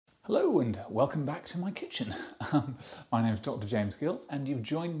Hello and welcome back to my kitchen. My name is Dr. James Gill and you've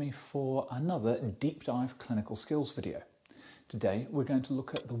joined me for another deep dive clinical skills video. Today we're going to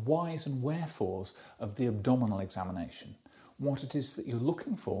look at the whys and wherefores of the abdominal examination, what it is that you're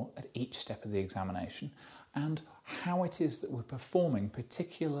looking for at each step of the examination, and how it is that we're performing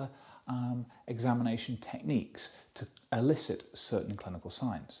particular examination techniques to elicit certain clinical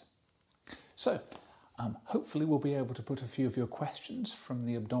signs. So, hopefully we'll be able to put a few of your questions from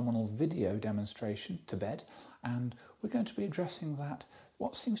the abdominal video demonstration to bed, and we're going to be addressing that,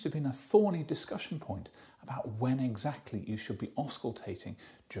 what seems to have been a thorny discussion point about when exactly you should be auscultating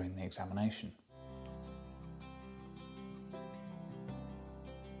during the examination.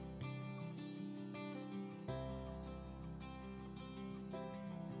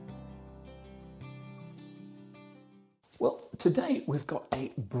 Well, today we've got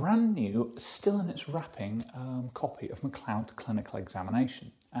a brand new, still in its wrapping, copy of McLeod Clinical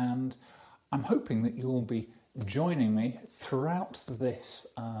Examination, and I'm hoping that you'll be joining me throughout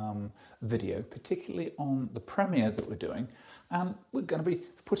this video, particularly on the premiere that we're doing, and we're going to be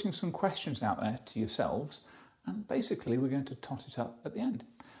putting some questions out there to yourselves, and basically we're going to tot it up at the end.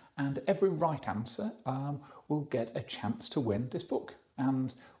 And every right answer will get a chance to win this book,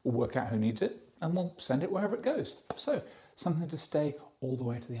 and we'll work out who needs it, and we'll send it wherever it goes. So, something to stay all the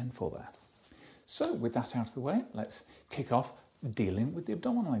way to the end for there. So, with that out of the way, let's kick off dealing with the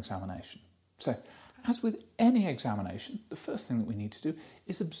abdominal examination. So, as with any examination, the first thing that we need to do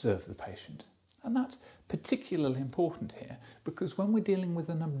is observe the patient. And that's particularly important here because when we're dealing with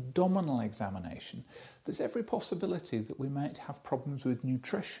an abdominal examination, there's every possibility that we might have problems with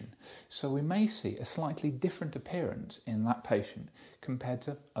nutrition. So we may see a slightly different appearance in that patient compared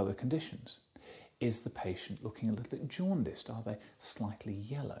to other conditions. Is the patient looking a little bit jaundiced? Are they slightly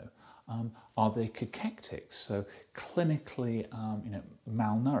yellow? Are they cachectic, so clinically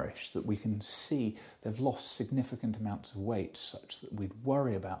malnourished, that we can see they've lost significant amounts of weight such that we'd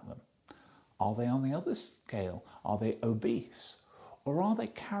worry about them? Are they on the other scale? Are they obese? Or are they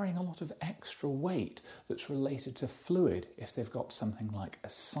carrying a lot of extra weight that's related to fluid if they've got something like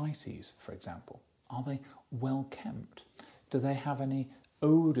ascites, for example? Are they well kempt? Do they have any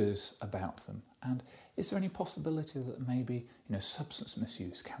odours about them? And is there any possibility that maybe substance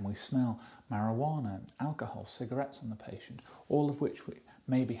misuse? Can we smell marijuana, alcohol, cigarettes on the patient? All of which we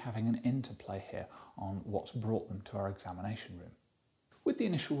may be having an interplay here on what's brought them to our examination room. With the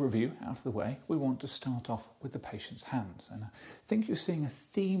initial review out of the way, we want to start off with the patient's hands. And I think you're seeing a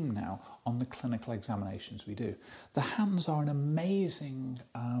theme now on the clinical examinations we do. The hands are an amazing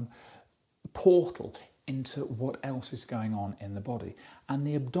portal into what else is going on in the body. And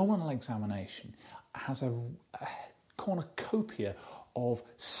the abdominal examination has a cornucopia of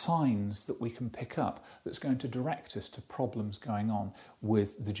signs that we can pick up that's going to direct us to problems going on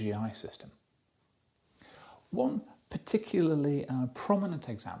with the GI system. One particularly prominent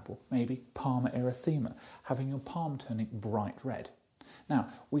example may be palmar erythema, having your palm turning bright red. Now,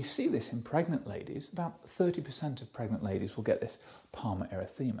 we see this in pregnant ladies. About 30% of pregnant ladies will get this palmar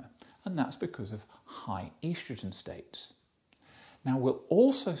erythema, and that's because of high estrogen states. Now, we'll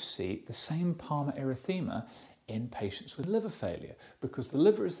also see the same palmar erythema in patients with liver failure, because the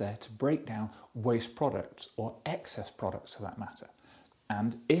liver is there to break down waste products, or excess products for that matter.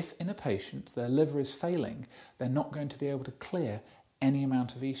 And if in a patient their liver is failing, they're not going to be able to clear any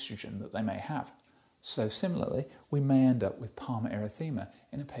amount of estrogen that they may have. So similarly, we may end up with palmar erythema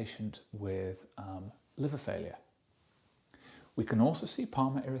in a patient with liver failure. We can also see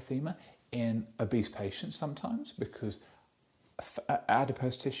palmar erythema in obese patients sometimes because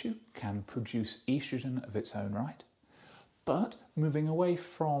adipose tissue can produce estrogen of its own right. But moving away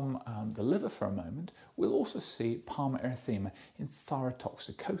from the liver for a moment, we'll also see palmar erythema in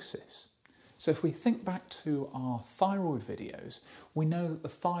thyrotoxicosis. So if we think back to our thyroid videos, we know that the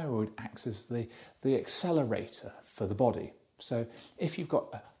thyroid acts as the accelerator for the body. So if you've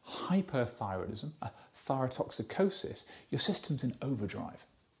got a hyperthyroidism, a thyrotoxicosis, your system's in overdrive.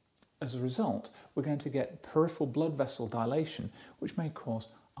 As a result, we're going to get peripheral blood vessel dilation, which may cause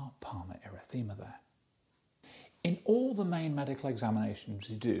our palmar erythema there. In all the main medical examinations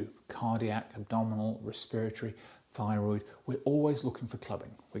we do, cardiac, abdominal, respiratory, thyroid, we're always looking for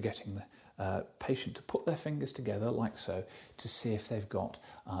clubbing. We're getting the patient to put their fingers together like so to see if they've got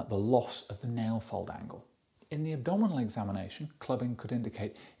the loss of the nail fold angle. In the abdominal examination, clubbing could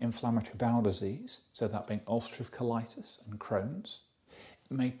indicate inflammatory bowel disease, so that being ulcerative colitis and Crohn's.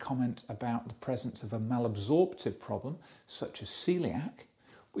 It may comment about the presence of a malabsorptive problem, such as celiac.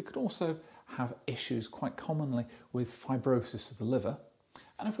 We could also have issues quite commonly with fibrosis of the liver,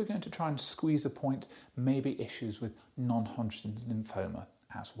 and if we're going to try and squeeze a point, maybe issues with non-Hodgkin's lymphoma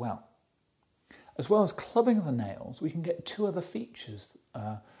as well. As well as clubbing of the nails, we can get two other features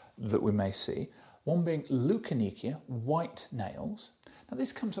that we may see, one being leukonychia, white nails. Now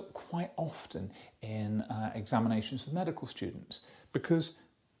this comes up quite often in examinations of medical students because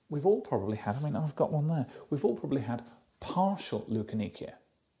we've all probably had, I've got one there, we've all probably had partial leukonychia.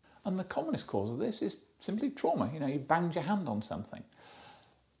 And the commonest cause of this is simply trauma, you banged your hand on something.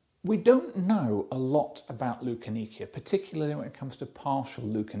 We don't know a lot about leukonychia, particularly when it comes to partial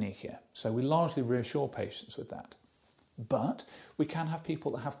leukonychia, so we largely reassure patients with that. But we can have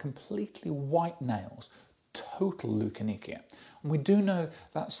people that have completely white nails, total leukonychia. And we do know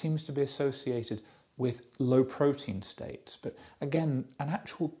that seems to be associated with low protein states, but again, an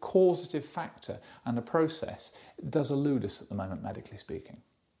actual causative factor and a process does elude us at the moment, medically speaking.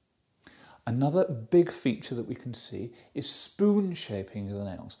 Another big feature that we can see is spoon shaping of the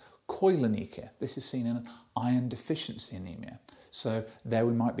nails, koilonychia. This is seen in an iron deficiency anemia. So there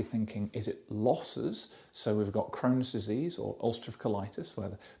we might be thinking, is it losses? So we've got Crohn's disease or ulcerative colitis, where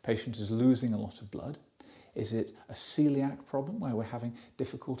the patient is losing a lot of blood. Is it a celiac problem where we're having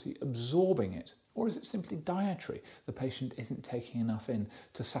difficulty absorbing it? Or is it simply dietary? The patient isn't taking enough in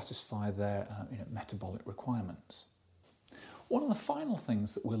to satisfy their metabolic requirements. One of the final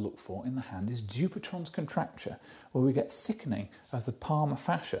things that we'll look for in the hand is Dupuytren's contracture, where we get thickening of the palmar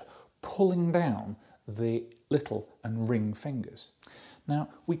fascia, pulling down the little and ring fingers. Now,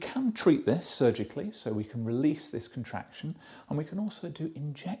 we can treat this surgically, so we can release this contraction, and we can also do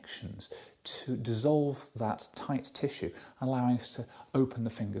injections to dissolve that tight tissue, allowing us to open the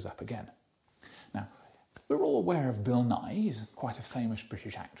fingers up again. Now, we're all aware of Bill Nye. He's quite a famous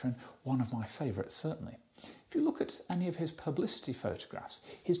British actor and one of my favourites, certainly. If you look at any of his publicity photographs,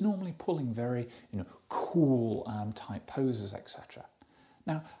 he's normally pulling very, cool type poses, etc.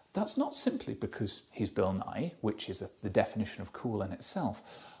 Now, that's not simply because he's Bill Nye, which is the definition of cool in itself,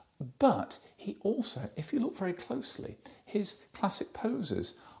 but he also, if you look very closely, his classic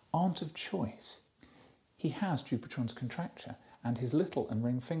poses aren't of choice. He has Dupuytren's contracture, and his little and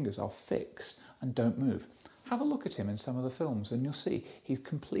ring fingers are fixed and don't move. Have a look at him in some of the films and you'll see he's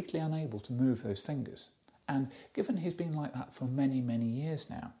completely unable to move those fingers. And given he's been like that for many, many years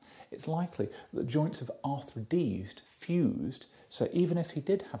now, it's likely that the joints have arthrodesed, fused, so even if he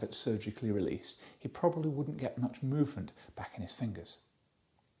did have it surgically released, he probably wouldn't get much movement back in his fingers.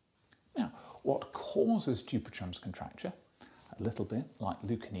 Now, what causes Dupuytren's contracture? A little bit like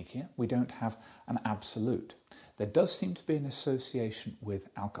leukonychia, we don't have an absolute. There does seem to be an association with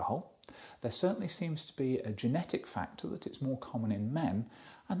alcohol. There certainly seems to be a genetic factor that it's more common in men,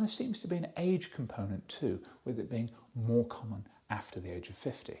 and there seems to be an age component too, with it being more common after the age of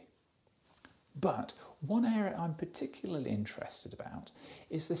 50. But one area I'm particularly interested about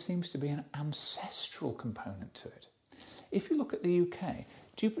is there seems to be an ancestral component to it. If you look at the UK,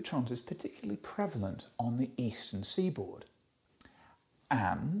 Dupuytren's is particularly prevalent on the eastern seaboard.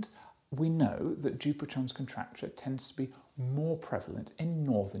 And we know that Dupuytren's contracture tends to be more prevalent in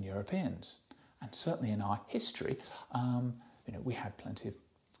Northern Europeans. And certainly in our history, we had plenty of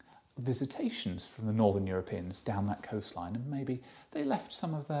visitations from the Northern Europeans down that coastline, and maybe they left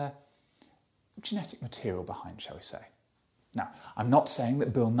some of their genetic material behind, shall we say. Now, I'm not saying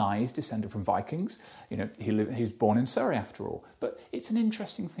that Bill Nye is descended from Vikings. He was born in Surrey after all, but it's an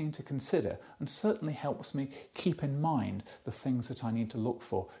interesting thing to consider and certainly helps me keep in mind the things that I need to look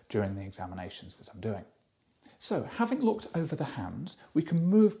for during the examinations that I'm doing. So, having looked over the hands, we can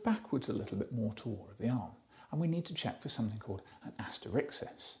move backwards a little bit more toward the arm, and we need to check for something called an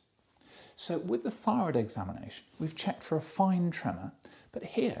asterixis. So, with the thyroid examination, we've checked for a fine tremor, but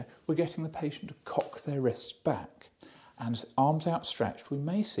here we're getting the patient to cock their wrists back. And arms outstretched, we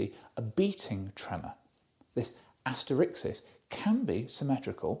may see a beating tremor. This asterixis can be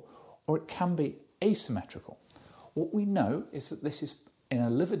symmetrical or it can be asymmetrical. What we know is that this is, in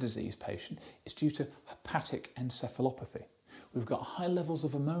a liver disease patient, is due to hepatic encephalopathy. We've got high levels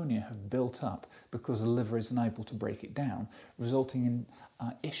of ammonia have built up because the liver is unable to break it down, resulting in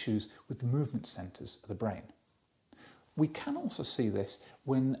issues with the movement centres of the brain. We can also see this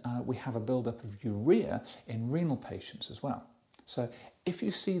when we have a build-up of urea in renal patients as well. So if you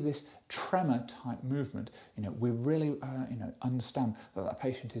see this tremor type movement, we really understand that that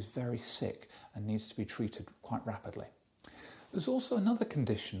patient is very sick and needs to be treated quite rapidly. There's also another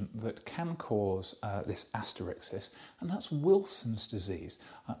condition that can cause this asterixis, and that's Wilson's disease,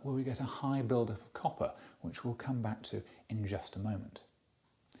 where we get a high build-up of copper, which we'll come back to in just a moment.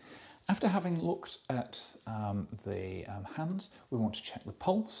 After having looked at the hands, we want to check the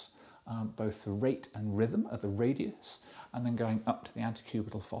pulse, both the rate and rhythm at the radius, and then going up to the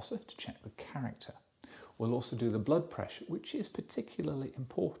antecubital fossa to check the character. We'll also do the blood pressure, which is particularly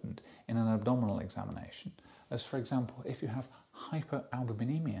important in an abdominal examination, as for example, if you have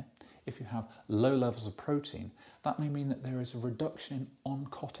hyperalbuminemia, if you have low levels of protein, that may mean that there is a reduction in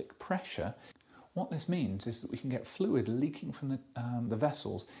oncotic pressure. What this means is that we can get fluid leaking from the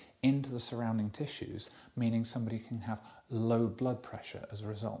vessels into the surrounding tissues, meaning somebody can have low blood pressure as a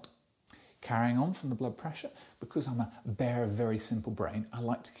result. Carrying on from the blood pressure, because I'm a bare, very simple brain, I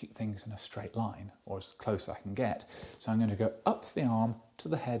like to keep things in a straight line, or as close as I can get. So I'm going to go up the arm to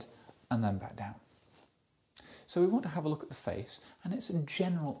the head and then back down. So we want to have a look at the face, and it's a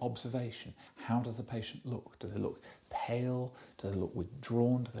general observation. How does the patient look? Do they look pale? Do they look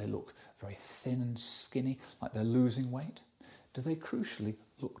withdrawn? Do they look very thin and skinny, like they're losing weight? Do they crucially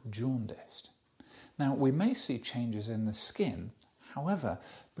look jaundiced? Now, we may see changes in the skin. However,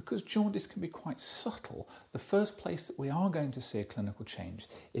 because jaundice can be quite subtle, the first place that we are going to see a clinical change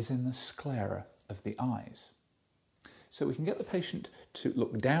is in the sclera of the eyes. So we can get the patient to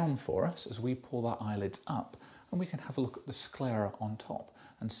look down for us as we pull their eyelids up, and we can have a look at the sclera on top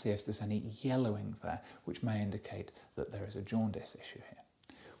and see if there's any yellowing there, which may indicate that there is a jaundice issue here.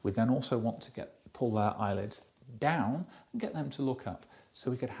 We then also want to pull their eyelids down and get them to look up,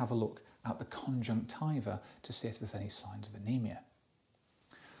 so we could have a look at the conjunctiva to see if there's any signs of anemia.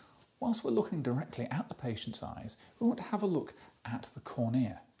 Whilst we're looking directly at the patient's eyes, we want to have a look at the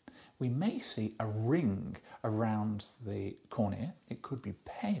cornea. We may see a ring around the cornea. It could be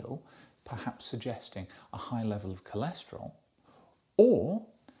pale, perhaps suggesting a high level of cholesterol, or,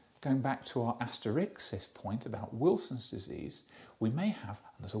 going back to our asterixis point about Wilson's disease, we may have,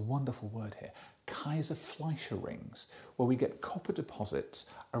 and there's a wonderful word here, Kaiser-Fleischer rings, where we get copper deposits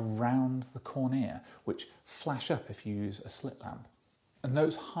around the cornea, which flash up if you use a slit lamp. And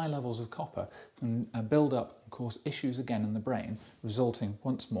those high levels of copper can build up and cause issues again in the brain, resulting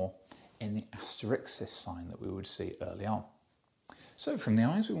once more in the asterixis sign that we would see early on. So from the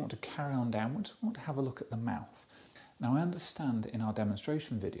eyes we want to carry on downwards, we want to have a look at the mouth. Now I understand in our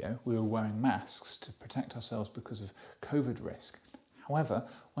demonstration video we were wearing masks to protect ourselves because of COVID risk. However,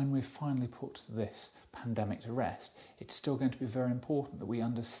 when we've finally put this pandemic to rest, it's still going to be very important that we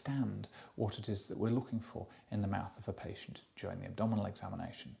understand what it is that we're looking for in the mouth of a patient during the abdominal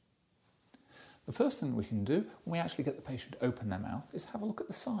examination. The first thing we can do when we actually get the patient to open their mouth is have a look at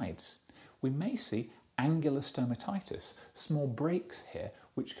the sides. We may see angular stomatitis, small breaks here,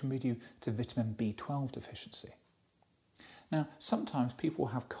 which can be due to vitamin B12 deficiency. Now, sometimes people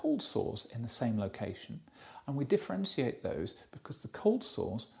have cold sores in the same location, and we differentiate those because the cold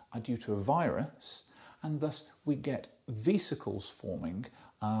sores are due to a virus, and thus we get vesicles forming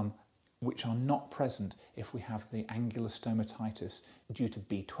which are not present if we have the angular stomatitis due to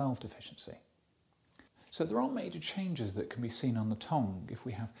B12 deficiency. So there are major changes that can be seen on the tongue if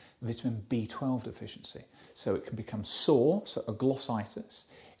we have vitamin B12 deficiency. So it can become sore, so a glossitis,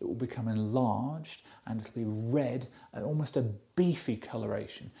 it will become enlarged and it'll be red and almost a beefy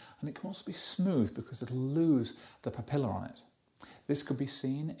coloration. And it can also be smooth because it'll lose the papilla on it. This could be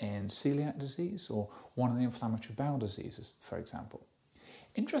seen in celiac disease or one of the inflammatory bowel diseases, for example.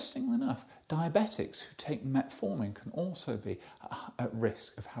 Interestingly enough, diabetics who take metformin can also be at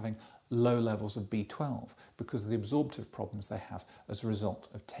risk of having low levels of B12 because of the absorptive problems they have as a result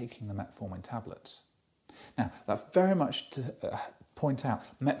of taking the metformin tablets. Now, that's very much to point out,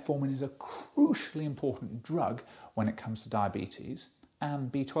 metformin is a crucially important drug when it comes to diabetes,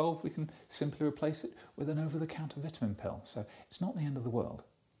 and B12, we can simply replace it with an over-the-counter vitamin pill, so it's not the end of the world.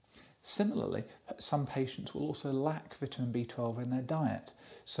 Similarly, some patients will also lack vitamin B12 in their diet,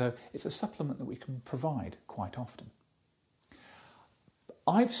 so it's a supplement that we can provide quite often.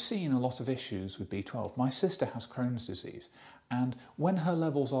 I've seen a lot of issues with B12. My sister has Crohn's disease, and when her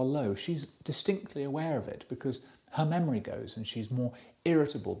levels are low, she's distinctly aware of it because her memory goes and she's more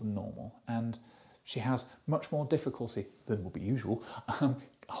irritable than normal, and she has much more difficulty than would be usual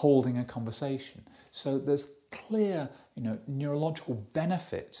holding a conversation. So there's clear, neurological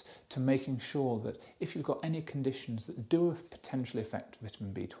benefits to making sure that if you've got any conditions that do potentially affect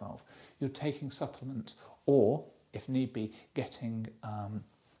vitamin B12, you're taking supplements or, if need be, getting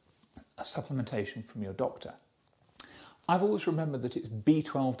a supplementation from your doctor. I've always remembered that it's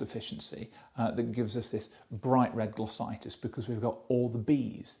B12 deficiency that gives us this bright red glossitis because we've got all the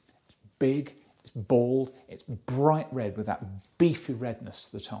Bs. It's big, it's bald, it's bright red with that beefy redness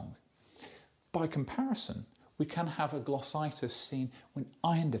to the tongue. By comparison, we can have a glossitis seen with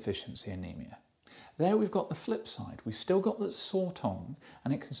iron deficiency anemia. There we've got the flip side. We've still got the sore tongue,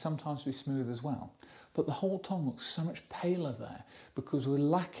 and it can sometimes be smooth as well. But the whole tongue looks so much paler there because we're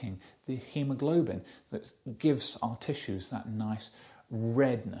lacking the hemoglobin that gives our tissues that nice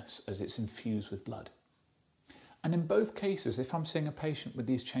redness as it's infused with blood. And in both cases, if I'm seeing a patient with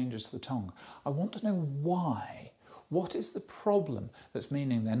these changes to the tongue, I want to know why. What is the problem that's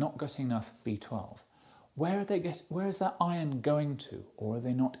meaning they're not getting enough B12? Where is that iron going to? Or are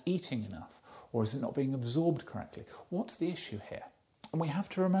they not eating enough? Or is it not being absorbed correctly? What's the issue here? And we have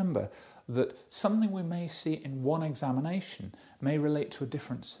to remember that something we may see in one examination may relate to a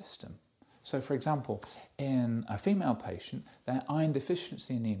different system. So, for example, in a female patient, their iron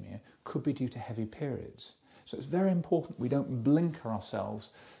deficiency anemia could be due to heavy periods. So it's very important we don't blinker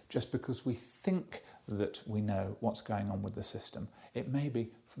ourselves just because we think that we know what's going on with the system. It may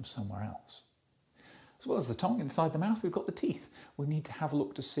be from somewhere else. As well as the tongue, inside the mouth, we've got the teeth. We need to have a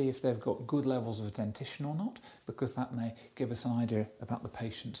look to see if they've got good levels of dentition or not, because that may give us an idea about the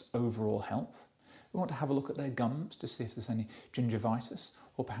patient's overall health. We want to have a look at their gums to see if there's any gingivitis,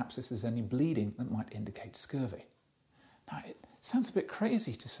 or perhaps if there's any bleeding that might indicate scurvy. Now, it sounds a bit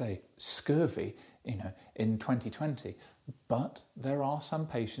crazy to say scurvy, in 2020, but there are some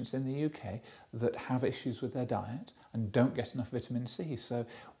patients in the UK that have issues with their diet and don't get enough vitamin C, so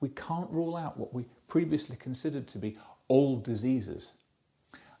we can't rule out what we previously considered to be old diseases.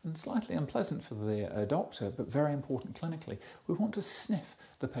 And slightly unpleasant for the doctor, but very important clinically, we want to sniff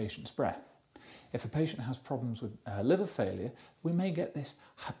the patient's breath. If a patient has problems with liver failure, we may get this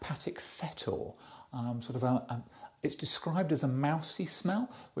hepatic fetor, it's described as a mousy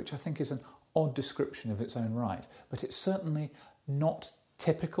smell, which I think is an odd description of its own right, but it's certainly not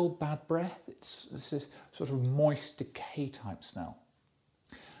typical bad breath. It's this sort of moist decay type smell.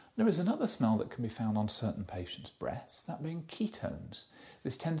 There is another smell that can be found on certain patients' breaths, that being ketones.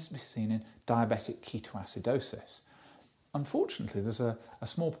 This tends to be seen in diabetic ketoacidosis. Unfortunately, there's a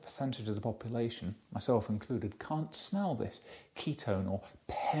small percentage of the population, myself included, can't smell this ketone or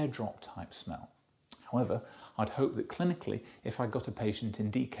pear drop type smell. However, I'd hope that clinically, if I got a patient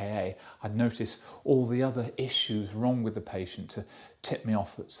in DKA, I'd notice all the other issues wrong with the patient to tip me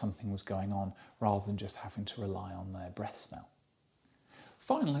off that something was going on, rather than just having to rely on their breath smell.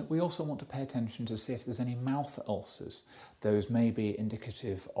 Finally, we also want to pay attention to see if there's any mouth ulcers. Those may be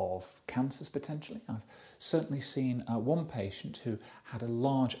indicative of cancers potentially. I've certainly seen one patient who had a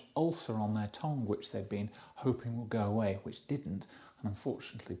large ulcer on their tongue which they'd been hoping would go away, which didn't, and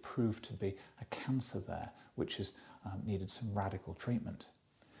unfortunately proved to be a cancer there, which has needed some radical treatment.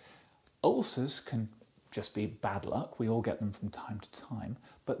 Ulcers can just be bad luck, we all get them from time to time,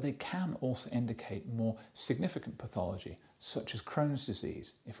 but they can also indicate more significant pathology, such as Crohn's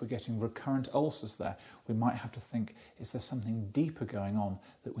disease. If we're getting recurrent ulcers there, we might have to think, is there something deeper going on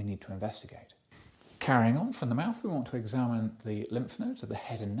that we need to investigate? Carrying on from the mouth, we want to examine the lymph nodes of the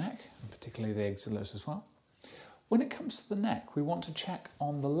head and neck, and particularly the axillaries as well. When it comes to the neck, we want to check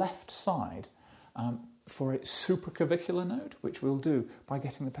on the left side for a supraclavicular node, which we'll do by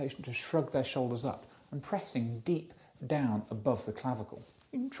getting the patient to shrug their shoulders up and pressing deep down above the clavicle.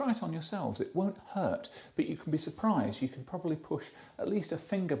 You can try it on yourselves, it won't hurt, but you can be surprised. You can probably push at least a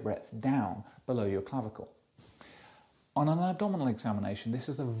finger breadth down below your clavicle. On an abdominal examination, this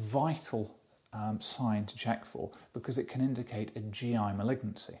is a vital sign to check for because it can indicate a GI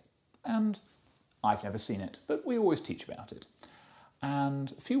malignancy. And I've never seen it, but we always teach about it.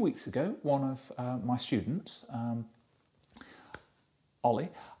 And a few weeks ago, one of my students, Ollie,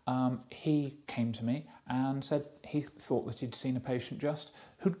 he came to me and said he thought that he'd seen a patient just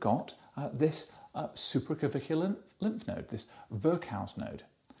who'd got this supraclavicular lymph node, this Virchow's node.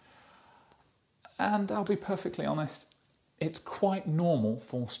 And I'll be perfectly honest, it's quite normal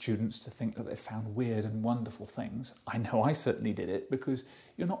for students to think that they've found weird and wonderful things. I know I certainly did it because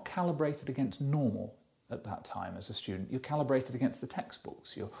you're not calibrated against normal at that time as a student. You're calibrated against the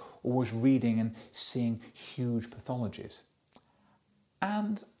textbooks. You're always reading and seeing huge pathologies.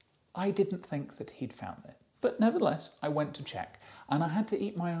 And I didn't think that he'd found it. But nevertheless, I went to check. And I had to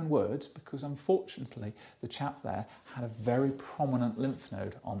eat my own words because unfortunately the chap there had a very prominent lymph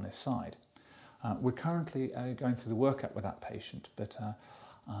node on this side. We're currently going through the workup with that patient, but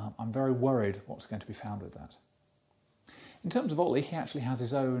I'm very worried what's going to be found with that. In terms of Ollie, he actually has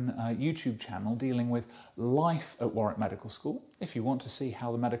his own YouTube channel dealing with life at Warwick Medical School. If you want to see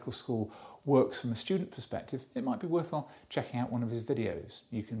how the medical school works from a student perspective, it might be worthwhile checking out one of his videos.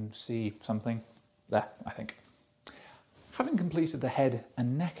 You can see something there, I think. Having completed the head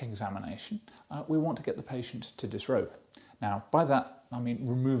and neck examination, we want to get the patient to disrobe. Now, by that, I mean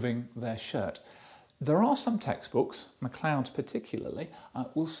removing their shirt. There are some textbooks, MacLeod's particularly,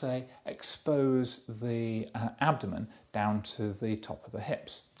 will say expose the abdomen down to the top of the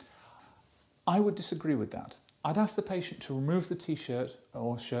hips. I would disagree with that. I'd ask the patient to remove the t-shirt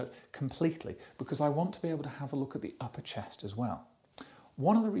or shirt completely because I want to be able to have a look at the upper chest as well.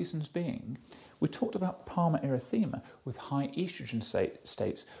 One of the reasons being, we talked about palmar erythema with high estrogen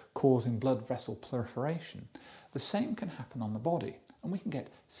states causing blood vessel proliferation. The same can happen on the body, and we can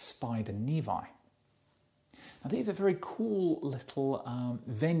get spider nevi. Now, these are very cool little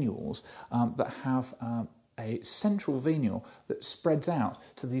venules that have a central venule that spreads out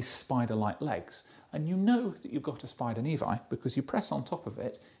to these spider-like legs. And you know that you've got a spider nevi because you press on top of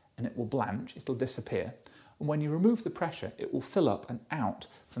it and it will blanch, it'll disappear. And when you remove the pressure, it will fill up and out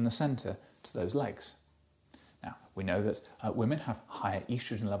from the centre to those legs. Now, we know that women have higher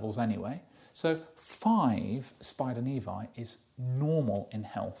estrogen levels anyway, so 5 spider nevi is normal in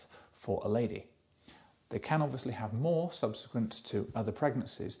health for a lady. They can obviously have more subsequent to other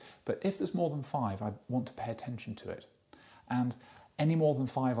pregnancies, but if there's more than 5, I'd want to pay attention to it. And any more than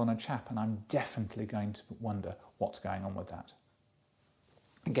 5 on a chap, and I'm definitely going to wonder what's going on with that.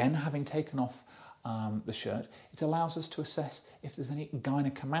 Again, having taken off the shirt, it allows us to assess if there's any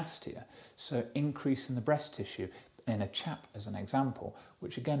gynecomastia, so increase in the breast tissue in a chap as an example,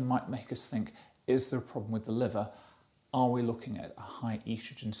 which again might make us think, is there a problem with the liver? Are we looking at a high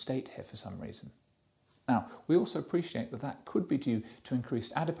estrogen state here for some reason? Now, we also appreciate that that could be due to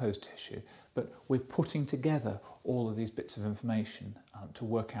increased adipose tissue, but we're putting together all of these bits of information to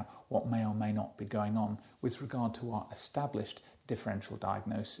work out what may or may not be going on with regard to our established differential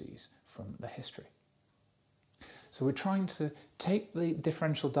diagnoses from the history. So we're trying to take the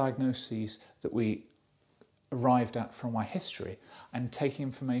differential diagnoses that we arrived at from our history and take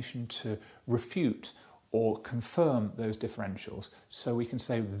information to refute or confirm those differentials so we can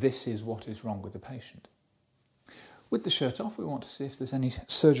say this is what is wrong with the patient. With the shirt off, we want to see if there's any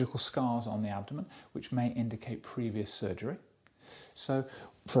surgical scars on the abdomen which may indicate previous surgery. So,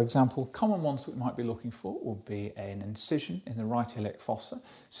 for example, common ones that we might be looking for would be an incision in the right iliac fossa,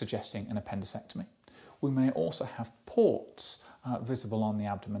 suggesting an appendicectomy. We may also have ports visible on the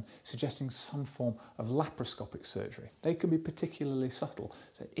abdomen, suggesting some form of laparoscopic surgery. They can be particularly subtle,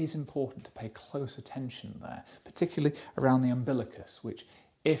 so it is important to pay close attention there, particularly around the umbilicus, which,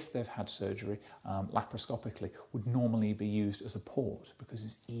 if they've had surgery laparoscopically, would normally be used as a port because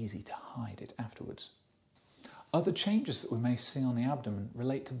it's easy to hide it afterwards. Other changes that we may see on the abdomen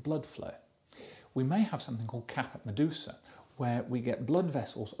relate to blood flow. We may have something called caput medusa, where we get blood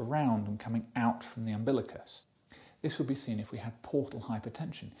vessels around and coming out from the umbilicus. This would be seen if we had portal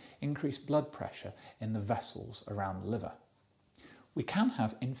hypertension, increased blood pressure in the vessels around the liver. We can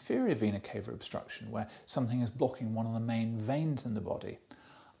have inferior vena cava obstruction, where something is blocking one of the main veins in the body.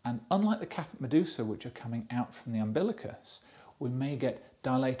 And unlike the caput medusa, which are coming out from the umbilicus, we may get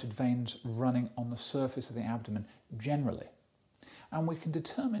dilated veins running on the surface of the abdomen generally. And we can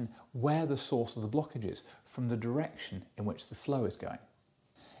determine where the source of the blockage is from the direction in which the flow is going.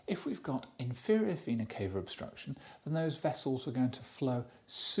 If we've got inferior vena cava obstruction, then those vessels are going to flow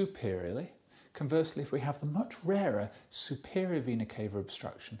superiorly. Conversely, if we have the much rarer superior vena cava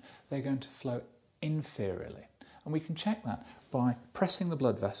obstruction, they're going to flow inferiorly. And we can check that by pressing the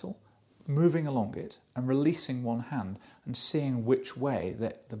blood vessel, moving along it and releasing one hand and seeing which way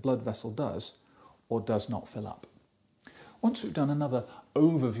that the blood vessel does or does not fill up. Once we've done another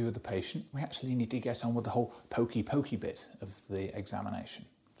overview of the patient, we actually need to get on with the whole pokey bit of the examination.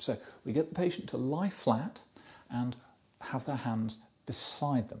 So we get the patient to lie flat and have their hands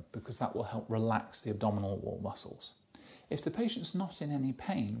beside them because that will help relax the abdominal wall muscles. If the patient's not in any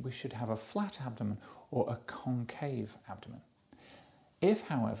pain, we should have a flat abdomen or a concave abdomen. If,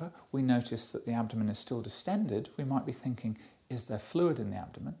 however, we notice that the abdomen is still distended, we might be thinking, is there fluid in the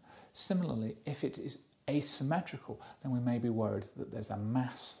abdomen? Similarly, if it is asymmetrical, then we may be worried that there's a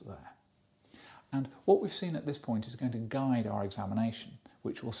mass there. And what we've seen at this point is going to guide our examination,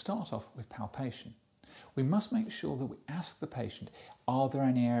 which will start off with palpation. We must make sure that we ask the patient, are there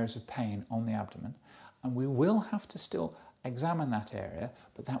any areas of pain on the abdomen? And we will have to still examine that area,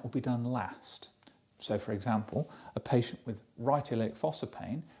 but that will be done last. So, for example, a patient with right iliac fossa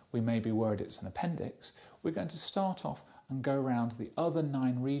pain, we may be worried it's an appendix. We're going to start off and go around the other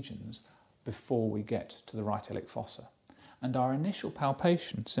 9 regions before we get to the right iliac fossa. And our initial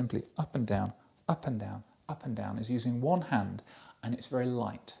palpation, simply up and down, up and down, up and down, is using one hand, and it's very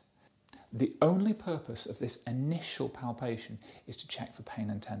light. The only purpose of this initial palpation is to check for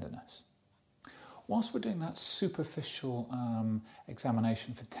pain and tenderness. Whilst we're doing that superficial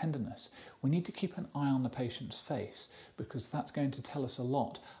examination for tenderness, we need to keep an eye on the patient's face because that's going to tell us a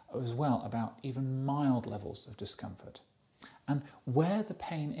lot as well about even mild levels of discomfort. And where the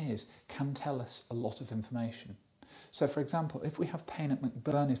pain is can tell us a lot of information. So, for example, if we have pain at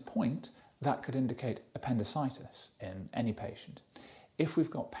McBurney's point, that could indicate appendicitis in any patient. If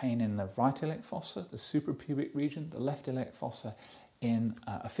we've got pain in the right iliac fossa, the suprapubic region, the left iliac fossa, in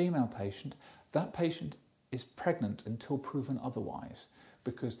a female patient, that patient is pregnant until proven otherwise,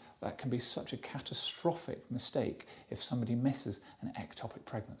 because that can be such a catastrophic mistake if somebody misses an ectopic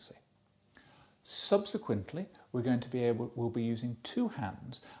pregnancy. Subsequently, we'll be using two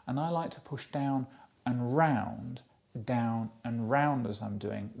hands, and I like to push down and round as I'm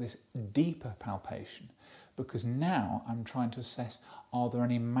doing this deeper palpation, because now I'm trying to assess, are there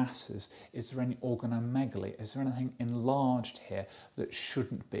any masses, is there any organomegaly, is there anything enlarged here that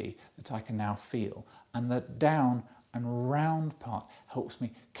shouldn't be, that I can now feel? And that down and round part helps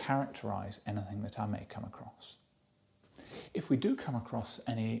me characterise anything that I may come across. If we do come across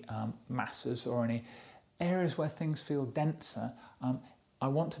any masses or any areas where things feel denser, I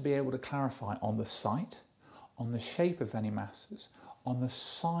want to be able to clarify on the site, on the shape of any masses, on the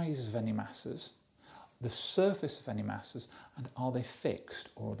size of any masses, the surface of any masses, and are they fixed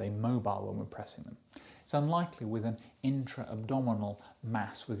or are they mobile when we're pressing them. It's unlikely with an intra-abdominal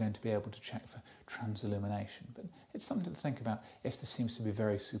mass we're going to be able to check for transillumination, but it's something to think about if this seems to be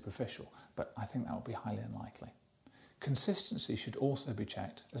very superficial, but I think that would be highly unlikely. Consistency should also be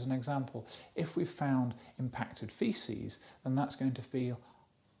checked. As an example, if we found impacted faeces, then that's going to feel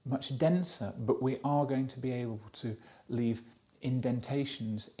much denser, but we are going to be able to leave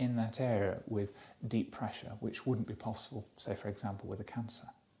indentations in that area with deep pressure, which wouldn't be possible, say for example, with a cancer.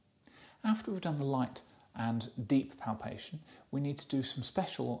 After we've done the light and deep palpation, we need to do some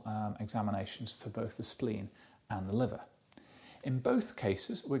special examinations for both the spleen and the liver. In both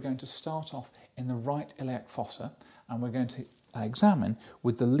cases, we're going to start off in the right iliac fossa, and we're going to examine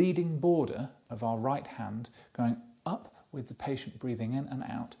with the leading border of our right hand going up with the patient breathing in and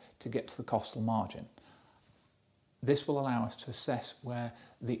out to get to the costal margin. This will allow us to assess where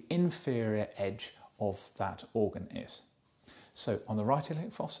the inferior edge of that organ is. So on the right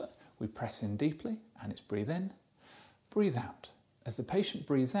iliac fossa, we press in deeply and it's breathe in, breathe out. As the patient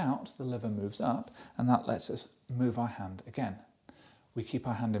breathes out, the liver moves up, and that lets us move our hand again. We keep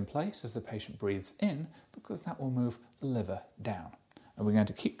our hand in place as the patient breathes in, because that will move the liver down. And we're going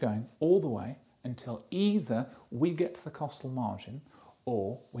to keep going all the way until either we get to the costal margin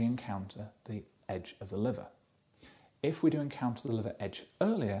or we encounter the edge of the liver. If we do encounter the liver edge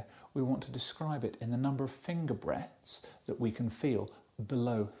earlier, we want to describe it in the number of finger breaths that we can feel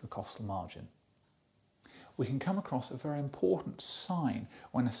below the costal margin. We can come across a very important sign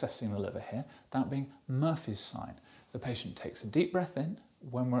when assessing the liver here, that being Murphy's sign. The patient takes a deep breath in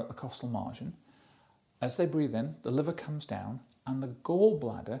when we're at the costal margin. As they breathe in, the liver comes down and the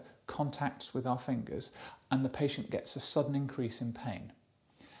gallbladder contacts with our fingers, and the patient gets a sudden increase in pain.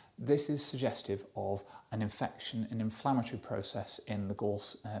 This is suggestive of an infection, an inflammatory process in the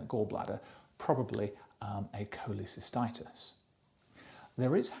gallbladder, probably a cholecystitis.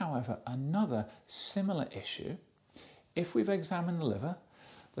 There is, however, another similar issue. If we've examined the liver,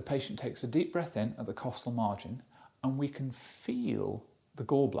 the patient takes a deep breath in at the costal margin, and we can feel the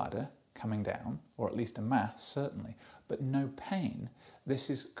gallbladder coming down, or at least a mass, certainly, but no pain. This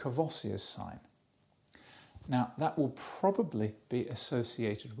is Courvoisier's sign. Now, that will probably be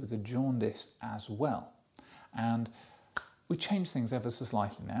associated with a jaundice as well. And we change things ever so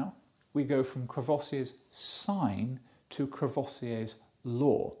slightly now. We go from Courvoisier's sign to Courvoisier's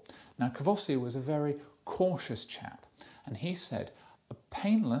law. Now, Courvoisier was a very cautious chap, and he said a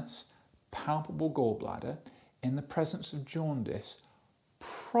painless, palpable gallbladder in the presence of jaundice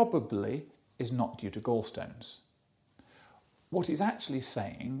probably is not due to gallstones. What he's actually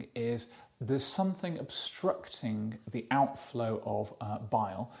saying is there's something obstructing the outflow of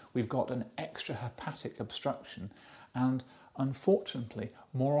bile. We've got an extrahepatic obstruction, and unfortunately,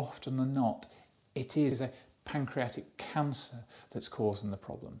 more often than not, it is a pancreatic cancer that's causing the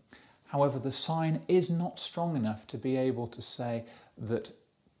problem. However, the sign is not strong enough to be able to say that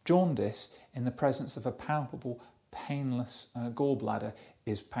jaundice in the presence of a palpable, painless gallbladder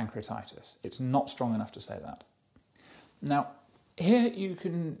is pancreatitis. It's not strong enough to say that. Now, here you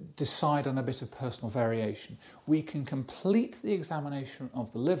can decide on a bit of personal variation. We can complete the examination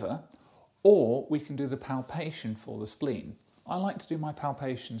of the liver, or we can do the palpation for the spleen. I like to do my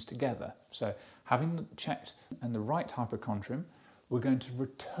palpations together. So having checked in the right hypochondrium, we're going to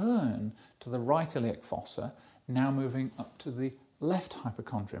return to the right iliac fossa, now moving up to the left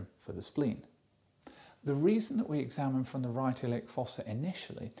hypochondrium for the spleen. The reason that we examine from the right iliac fossa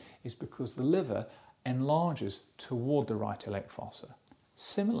initially is because the liver enlarges toward the right iliac fossa.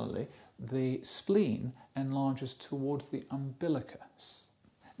 Similarly, the spleen enlarges towards the umbilicus.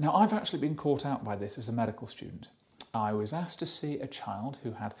 Now, I've actually been caught out by this as a medical student. I was asked to see a child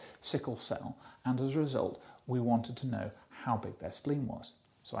who had sickle cell, and as a result, we wanted to know how big their spleen was.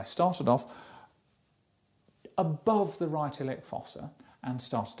 So I started off above the right iliac fossa and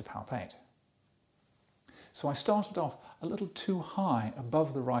started to palpate. So I started off a little too high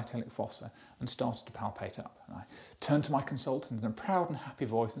above the right iliac fossa and started to palpate up. And I turned to my consultant in a proud and happy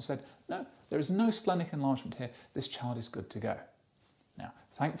voice and said, "No, there is no splenic enlargement here. This child is good to go." Now,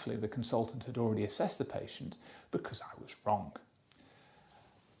 thankfully, the consultant had already assessed the patient because I was wrong.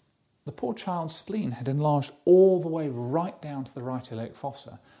 The poor child's spleen had enlarged all the way right down to the right iliac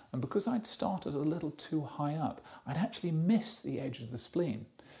fossa, and because I'd started a little too high up, I'd actually missed the edge of the spleen.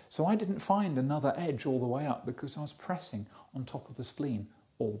 So I didn't find another edge all the way up because I was pressing on top of the spleen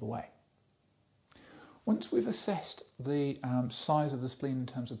all the way. Once we've assessed the size of the spleen in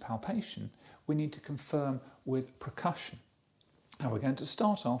terms of palpation, we need to confirm with percussion. Now we're going to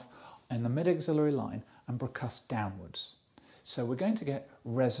start off in the mid-axillary line and percuss downwards. So we're going to get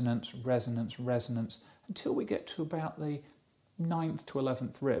resonance, resonance, resonance until we get to about the 9th to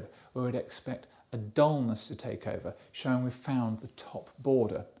 11th rib, where we'd expect a dullness to take over, showing we've found the top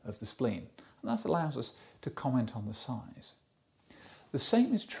border of the spleen. And that allows us to comment on the size. The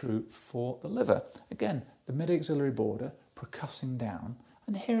same is true for the liver. Again, the mid-axillary border, percussing down,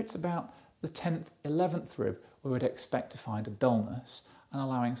 and here it's about the 10th, 11th rib, where we'd expect to find a dullness, and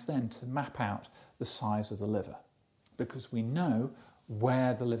allowing us then to map out the size of the liver. Because we know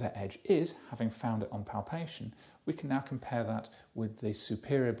where the liver edge is, having found it on palpation, we can now compare that with the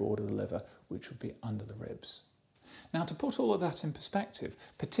superior border of the liver, which would be under the ribs. Now, to put all of that in perspective,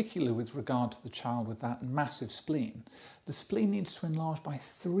 particularly with regard to the child with that massive spleen, the spleen needs to enlarge by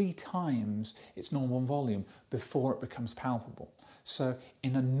 3 times its normal volume before it becomes palpable. So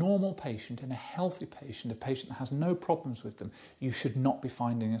in a normal patient, in a healthy patient, a patient that has no problems with them, you should not be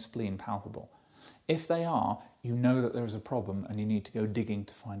finding a spleen palpable. If they are, you know that there is a problem and you need to go digging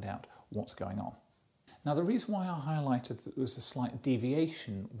to find out what's going on. Now, the reason why I highlighted that there was a slight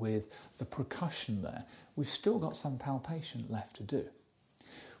deviation with the percussion there, we've still got some palpation left to do.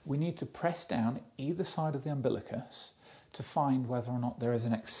 We need to press down either side of the umbilicus to find whether or not there is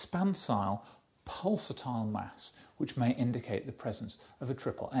an expansile pulsatile mass, which may indicate the presence of a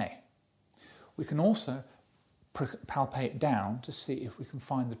AAA. We can also palpate down to see if we can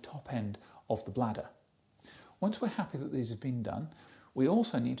find the top end of the bladder. Once we're happy that these have been done, we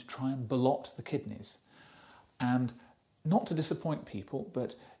also need to try and blot the kidneys. And not to disappoint people,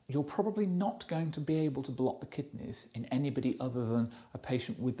 but you're probably not going to be able to blot the kidneys in anybody other than a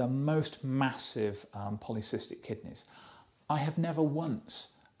patient with the most massive polycystic kidneys. I have never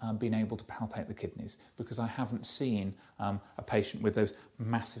once been able to palpate the kidneys because I haven't seen a patient with those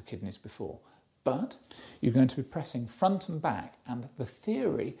massive kidneys before. But you're going to be pressing front and back, and the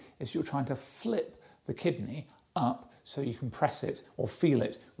theory is you're trying to flip the kidney up so you can press it or feel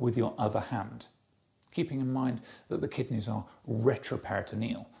it with your other hand, keeping in mind that the kidneys are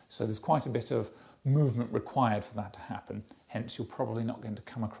retroperitoneal, so there's quite a bit of movement required for that to happen. Hence, you're probably not going to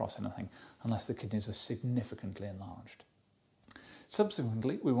come across anything unless the kidneys are significantly enlarged.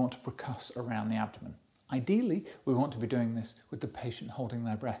 Subsequently, we want to percuss around the abdomen. Ideally, we want to be doing this with the patient holding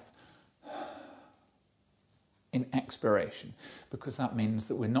their breath in expiration, because that means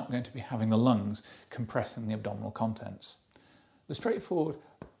that we're not going to be having the lungs compressing the abdominal contents. The straightforward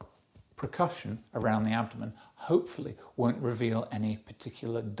percussion around the abdomen hopefully won't reveal any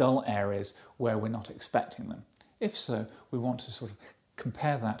particular dull areas where we're not expecting them. If so, we want to sort of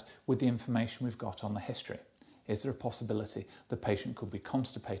compare that with the information we've got on the history. Is there a possibility the patient could be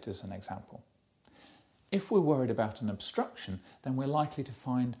constipated, as an example? If we're worried about an obstruction, then we're likely to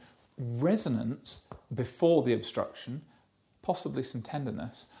find resonance before the obstruction, possibly some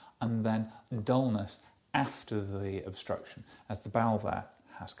tenderness, and then dullness after the obstruction, as the bowel there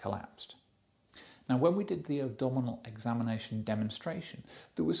has collapsed. Now, when we did the abdominal examination demonstration,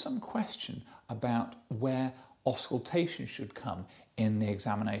 there was some question about where auscultation should come in the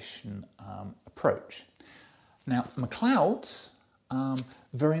examination approach. Now, MacLeod's,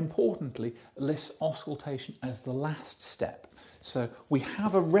 very importantly, lists auscultation as the last step. So we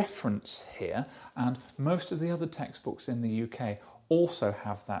have a reference here, and most of the other textbooks in the UK also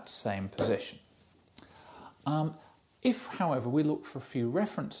have that same position. If, however, we look for a few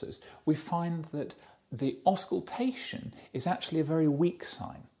references, we find that the auscultation is actually a very weak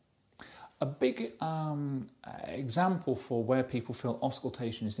sign. A big example for where people feel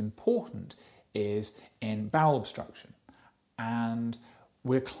auscultation is important is in bowel obstruction. And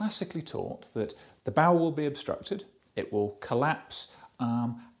we're classically taught that the bowel will be obstructed, it will collapse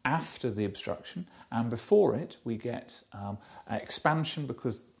after the obstruction, and before it we get expansion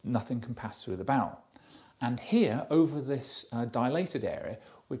because nothing can pass through the bowel. And here, over this dilated area,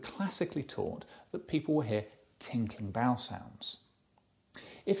 we're classically taught that people will hear tinkling bowel sounds.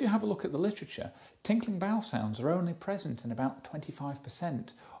 If you have a look at the literature, tinkling bowel sounds are only present in about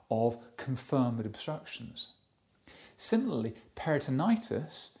 25% of confirmed obstructions. Similarly,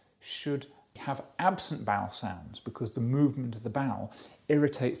 peritonitis should have absent bowel sounds because the movement of the bowel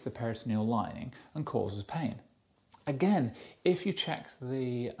irritates the peritoneal lining and causes pain. Again, if you check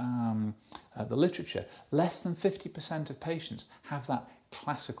the literature, less than 50% of patients have that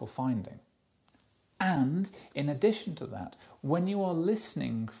classical finding. And in addition to that, when you are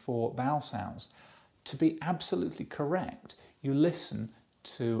listening for bowel sounds, to be absolutely correct, you listen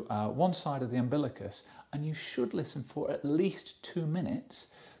to one side of the umbilicus, and you should listen for at least 2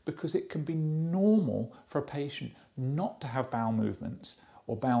 minutes, because it can be normal for a patient not to have bowel movements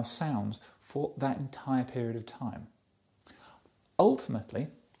or bowel sounds for that entire period of time. Ultimately,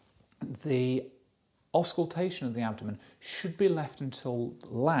 the auscultation of the abdomen should be left until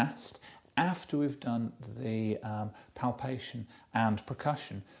last, after we've done the palpation and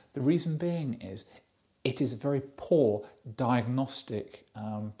percussion. The reason being is it is a very poor diagnostic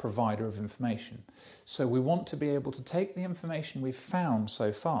provider of information. So we want to be able to take the information we've found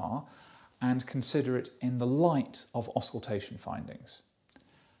so far and consider it in the light of auscultation findings.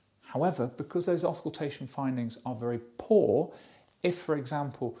 However, because those auscultation findings are very poor, if, for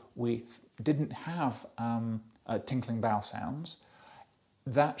example, we didn't have tinkling bowel sounds,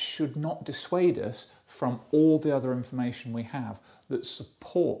 that should not dissuade us from all the other information we have that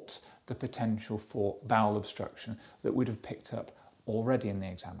supports the potential for bowel obstruction that we'd have picked up already in the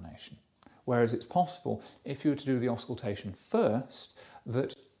examination. Whereas it's possible, if you were to do the auscultation first,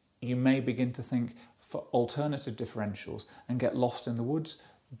 that you may begin to think for alternative differentials and get lost in the woods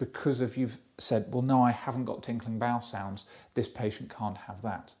because of you've said, well, no, I haven't got tinkling bowel sounds, this patient can't have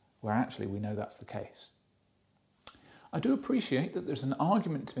that, where actually we know that's the case. I do appreciate that there's an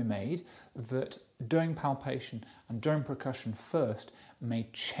argument to be made that doing palpation and doing percussion first may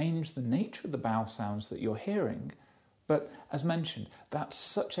change the nature of the bowel sounds that you're hearing, but as mentioned, that's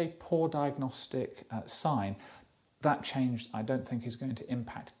such a poor diagnostic sign. That change, I don't think, is going to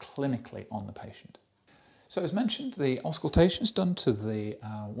impact clinically on the patient. So as mentioned, the auscultation is done to the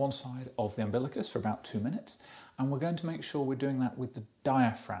one side of the umbilicus for about 2 minutes, and we're going to make sure we're doing that with the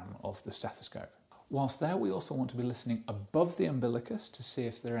diaphragm of the stethoscope. Whilst there, we also want to be listening above the umbilicus to see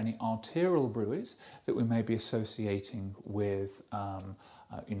if there are any arterial bruits that we may be associating with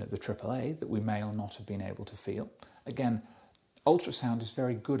the AAA that we may or not have been able to feel. Again, ultrasound is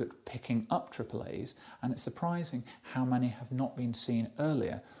very good at picking up AAAs, and it's surprising how many have not been seen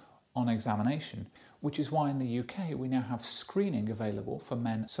earlier on examination, which is why in the UK we now have screening available for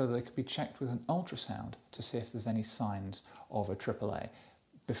men so that they could be checked with an ultrasound to see if there's any signs of a AAA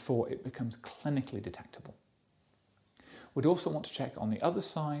before it becomes clinically detectable. We'd also want to check on the other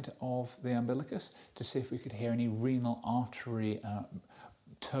side of the umbilicus to see if we could hear any renal artery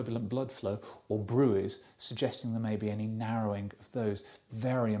turbulent blood flow or bruits, suggesting there may be any narrowing of those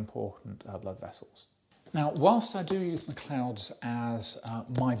very important blood vessels. Now, whilst I do use McLeod's as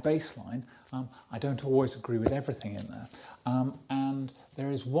my baseline, I don't always agree with everything in there. And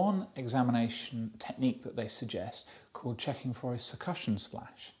there is one examination technique that they suggest called checking for a percussion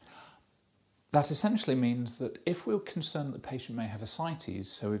splash. That essentially means that if we're concerned that the patient may have ascites,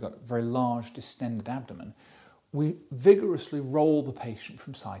 so we've got a very large distended abdomen, we vigorously roll the patient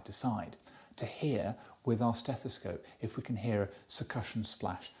from side to side to hear with our stethoscope if we can hear a percussion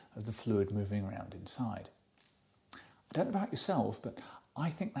splash of the fluid moving around inside. I don't know about yourselves, but I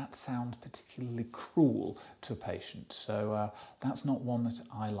think that sounds particularly cruel to a patient, so that's not one that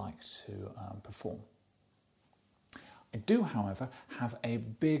I like to perform. I do, however, have a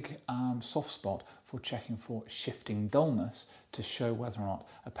big soft spot for checking for shifting dullness to show whether or not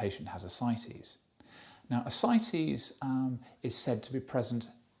a patient has ascites. Now, ascites is said to be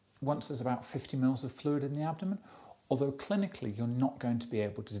present once there's about 50 ml of fluid in the abdomen, although clinically you're not going to be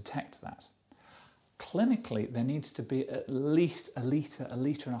able to detect that. Clinically, there needs to be at least a litre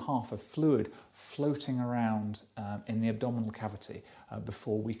and a half of fluid floating around in the abdominal cavity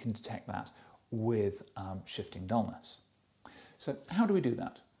before we can detect that with shifting dullness. So how do we do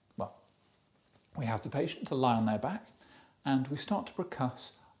that? Well, we have the patient to lie on their back and we start to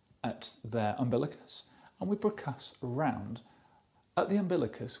percuss at their umbilicus, and we percuss around. At the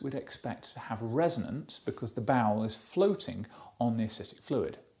umbilicus, we'd expect to have resonance because the bowel is floating on the ascitic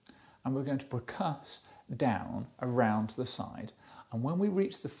fluid. And we're going to percuss down around the side, and when we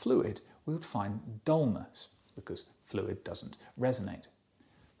reach the fluid, we would find dullness because fluid doesn't resonate.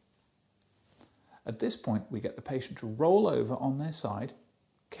 At this point, we get the patient to roll over on their side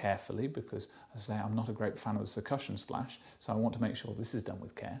carefully because, as I say, I'm not a great fan of the percussion splash, so I want to make sure this is done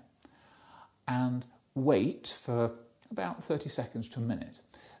with care. And wait for about 30 seconds to a minute.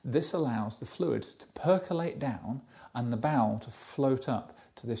 This allows the fluid to percolate down and the bowel to float up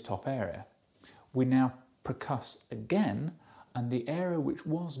to this top area. We now percuss again, and the area which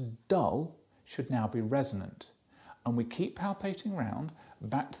was dull should now be resonant. And we keep palpating round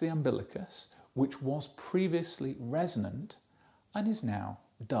back to the umbilicus, which was previously resonant and is now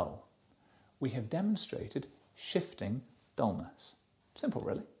dull. We have demonstrated shifting dullness. Simple,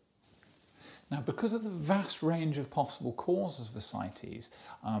 really. Now, because of the vast range of possible causes of ascites,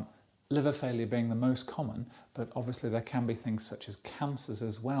 liver failure being the most common, but obviously there can be things such as cancers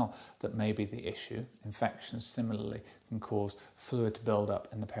as well that may be the issue. Infections similarly can cause fluid to build up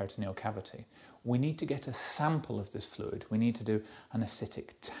in the peritoneal cavity. We need to get a sample of this fluid. We need to do an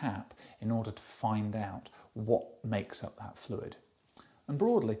ascitic tap in order to find out what makes up that fluid. And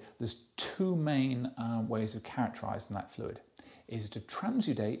broadly, there's two main ways of characterising that fluid. Is it a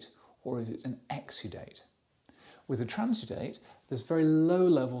transudate or is it an exudate? With a transudate, there's very low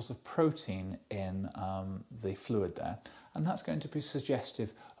levels of protein in the fluid there, and that's going to be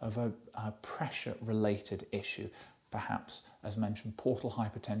suggestive of a pressure-related issue, perhaps, as mentioned, portal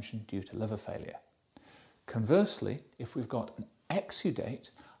hypertension due to liver failure. Conversely, if we've got an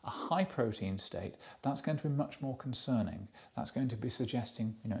exudate, a high protein state, that's going to be much more concerning. That's going to be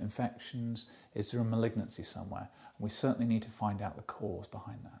suggesting, infections, is there a malignancy somewhere? And we certainly need to find out the cause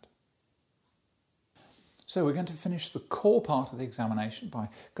behind that. So we're going to finish the core part of the examination by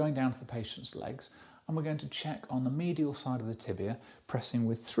going down to the patient's legs, and we're going to check on the medial side of the tibia, pressing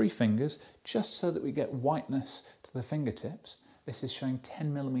with 3 fingers just so that we get whiteness to the fingertips. This is showing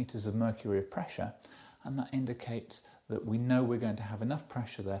 10 millimeters of mercury of pressure, and that indicates that we know we're going to have enough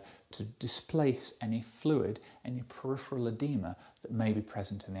pressure there to displace any fluid, any peripheral edema that may be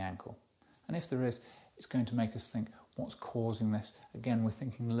present in the ankle. And if there is, it's going to make us think, what's causing this? Again, we're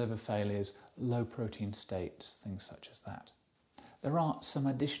thinking liver failures, low protein states, things such as that. There are some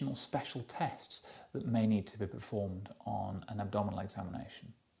additional special tests that may need to be performed on an abdominal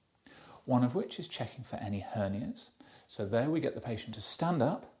examination. One of which is checking for any hernias. So there we get the patient to stand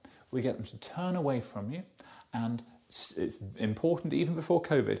up, we get them to turn away from you, and it's important, even before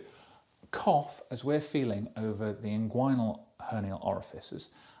COVID, cough as we're feeling over the inguinal hernial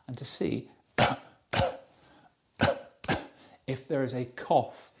orifices, and to see if there is a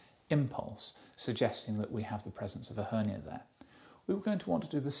cough impulse suggesting that we have the presence of a hernia there. We were going to want to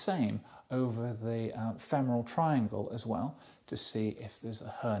do the same over the femoral triangle as well to see if there's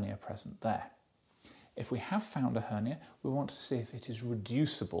a hernia present there. If we have found a hernia, we want to see if it is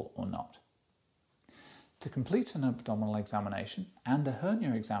reducible or not. To complete an abdominal examination, and a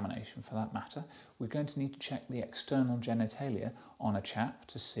hernia examination for that matter, we're going to need to check the external genitalia on a chap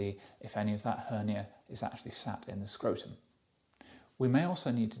to see if any of that hernia is actually sat in the scrotum. We may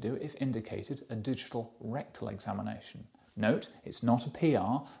also need to do, if indicated, a digital rectal examination. Note, it's not a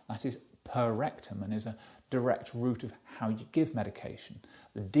PR, that is per rectum and is a direct route of how you give medication.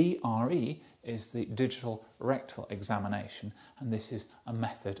 The DRE is the digital rectal examination, and this is a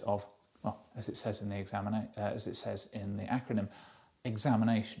method of, well, as it says in the acronym,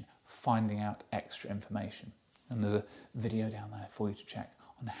 examination, finding out extra information. And there's a video down there for you to check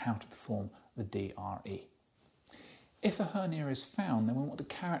on how to perform the DRE. If a hernia is found, then we want to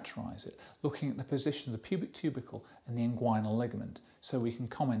characterise it, looking at the position of the pubic tubercle and the inguinal ligament, so we can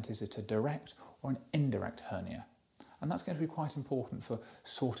comment, is it a direct or an indirect hernia? And that's going to be quite important for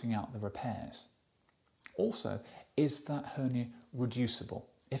sorting out the repairs. Also, is that hernia reducible?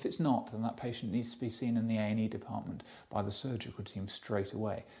 If it's not, then that patient needs to be seen in the A&E department by the surgical team straight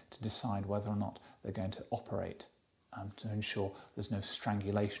away to decide whether or not they're going to operate to ensure there's no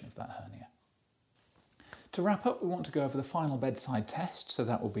strangulation of that hernia. To wrap up, we want to go over the final bedside test, so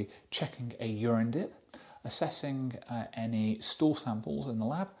that will be checking a urine dip, assessing any stool samples in the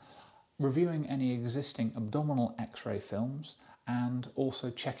lab, reviewing any existing abdominal X-ray films, and also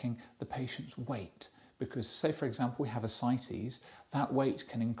checking the patient's weight. Because, say for example, we have ascites, that weight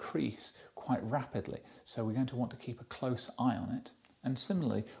can increase quite rapidly, so we're going to want to keep a close eye on it. And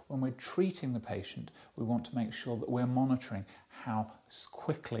similarly, when we're treating the patient, we want to make sure that we're monitoring how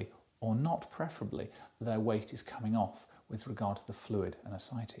quickly, or not preferably, their weight is coming off with regard to the fluid and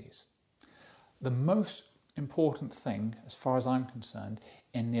ascites. The most important thing, as far as I'm concerned,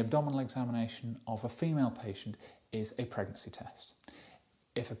 in the abdominal examination of a female patient is a pregnancy test.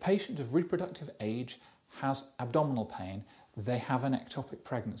 If a patient of reproductive age has abdominal pain, they have an ectopic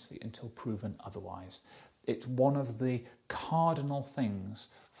pregnancy until proven otherwise. It's one of the cardinal things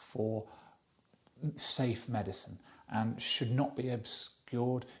for safe medicine and should not be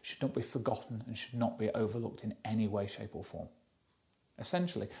obscured, should not be forgotten, and should not be overlooked in any way, shape or form.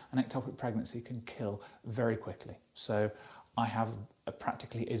 Essentially, an ectopic pregnancy can kill very quickly. So I have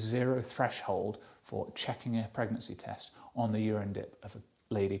practically a zero threshold for checking a pregnancy test on the urine dip of a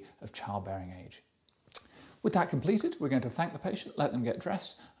lady of childbearing age. With that completed, we're going to thank the patient, let them get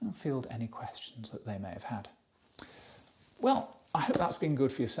dressed, and field any questions that they may have had. Well, I hope that's been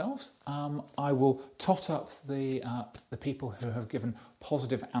good for yourselves. I will tot up the people who have given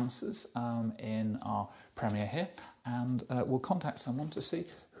positive answers in our premiere here, and we'll contact someone to see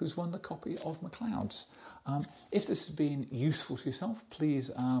who's won the copy of MacLeod's. If this has been useful to yourself, please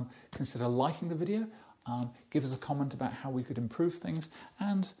consider liking the video, give us a comment about how we could improve things,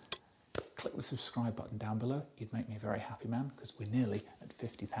 and click the subscribe button down below. You'd make me a very happy man, because we're nearly at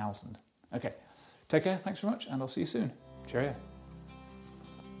 50,000. Okay, take care, thanks very much, and I'll see you soon. Cheerio.